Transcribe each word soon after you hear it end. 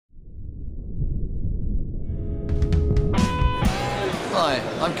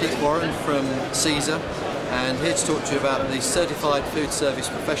I'm Keith Warren from CESA and here to talk to you about the Certified Food Service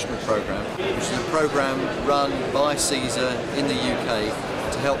Professional Programme, which is a programme run by CESA in the UK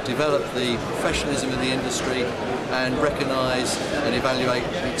to help develop the professionalism of the industry and recognise and evaluate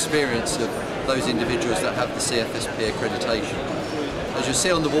the experience of those individuals that have the CFSP accreditation. As you'll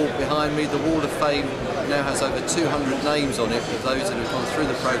see on the wall behind me, the Wall of Fame now has over 200 names on it of those that have gone through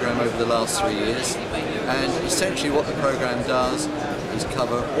the programme over the last 3 years, and essentially what the programme does is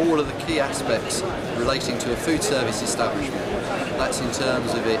cover all of the key aspects relating to a food service establishment. That's in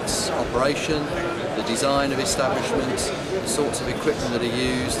terms of its operation, the design of establishments, the sorts of equipment that are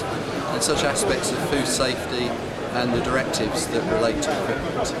used, and such aspects of food safety and the directives that relate to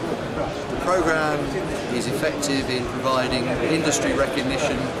equipment. The programme is effective in providing industry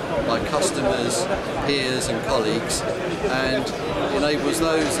recognition by customers, peers and colleagues, and enables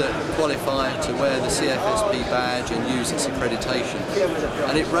those that qualify to wear the CFSP badge and use its accreditation.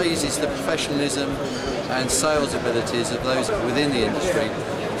 And it raises the professionalism and sales abilities of those within the industry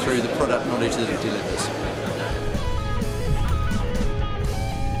through the product knowledge that it delivers.